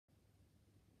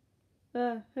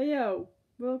Hello,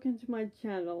 welcome to my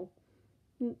channel.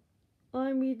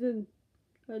 I'm Ethan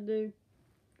Hadu,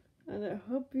 and I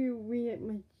hope you react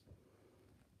my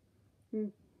mm,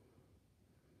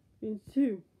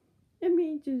 too. Let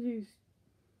me introduce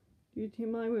you to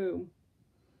my room.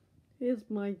 Here's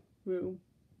my room.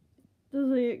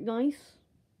 Does it look nice?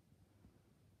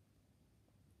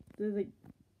 Does it?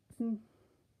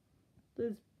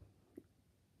 Does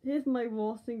Here's my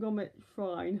Rosting Grommet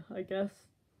shrine, I guess.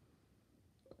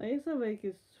 I also make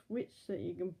a switch that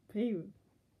you can play with.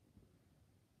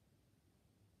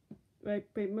 I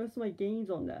play most of my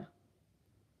games on there,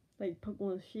 like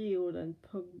Pokemon Shield and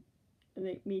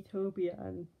like Miitopia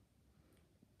and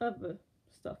other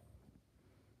stuff.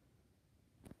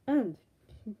 And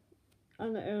I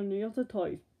own the other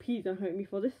toys. Please don't hurt me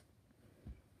for this.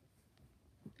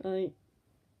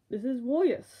 This is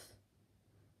Warriors.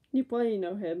 You probably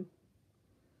know him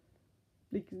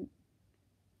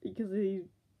because he's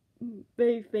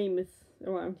very famous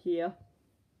around here.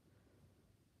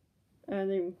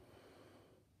 And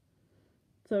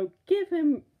so give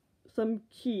him some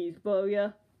cheese,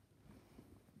 Warrior.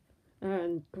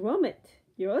 And Grommet,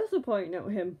 you also probably know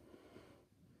him.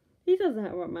 He doesn't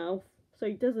have a mouth, so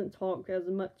he doesn't talk as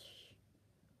much.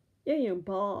 Yeah, you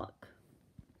bark.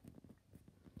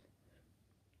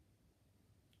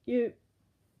 You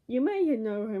may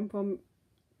know him from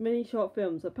many short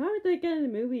films. Apparently they're getting a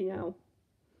movie now,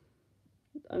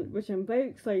 which I'm very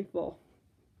excited for.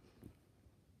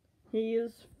 He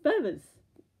is Feathers.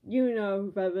 You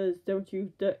know Feathers, don't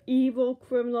you? The evil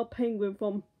criminal penguin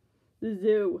from the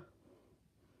zoo.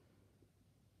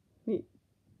 Yeah.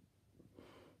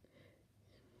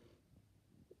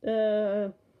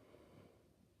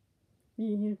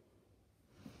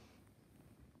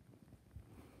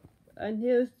 And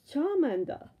here's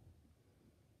Charmander.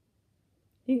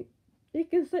 He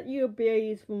can set you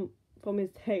ablaze from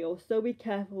his tail, so be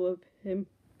careful of him.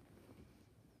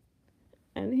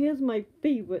 And here's my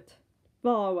favourite,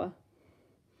 Vara.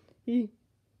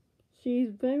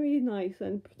 She's very nice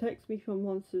and protects me from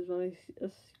monsters when I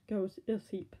go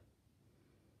asleep.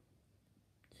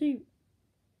 She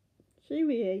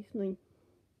reacts me.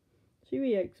 She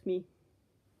reacts me.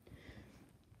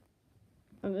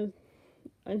 And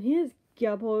here's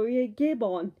Gabriel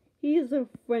Gibbon. He is a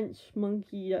French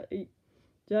monkey that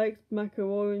likes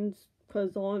macarons,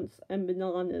 croissants, and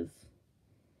bananas.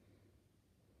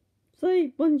 Say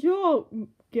bonjour,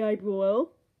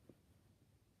 Gabriel.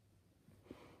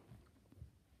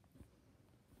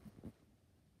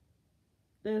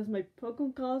 There's my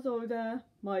Pokemon cards over there,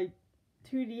 my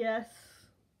 2DS,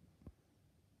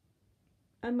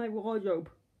 and my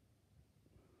wardrobe.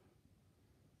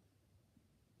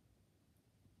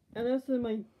 And also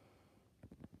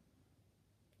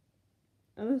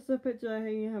a picture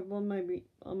I have on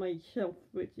my shelf,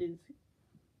 which is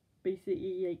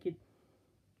basically naked.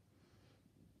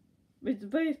 It's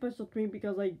very special to me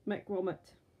because I met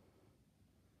Grommet.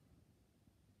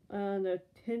 And a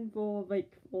tin for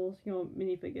like all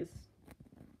minifigures.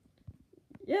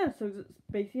 Yeah, so it's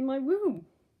basically my room.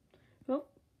 Well,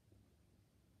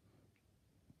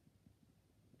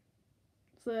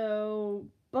 so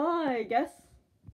bye, I guess.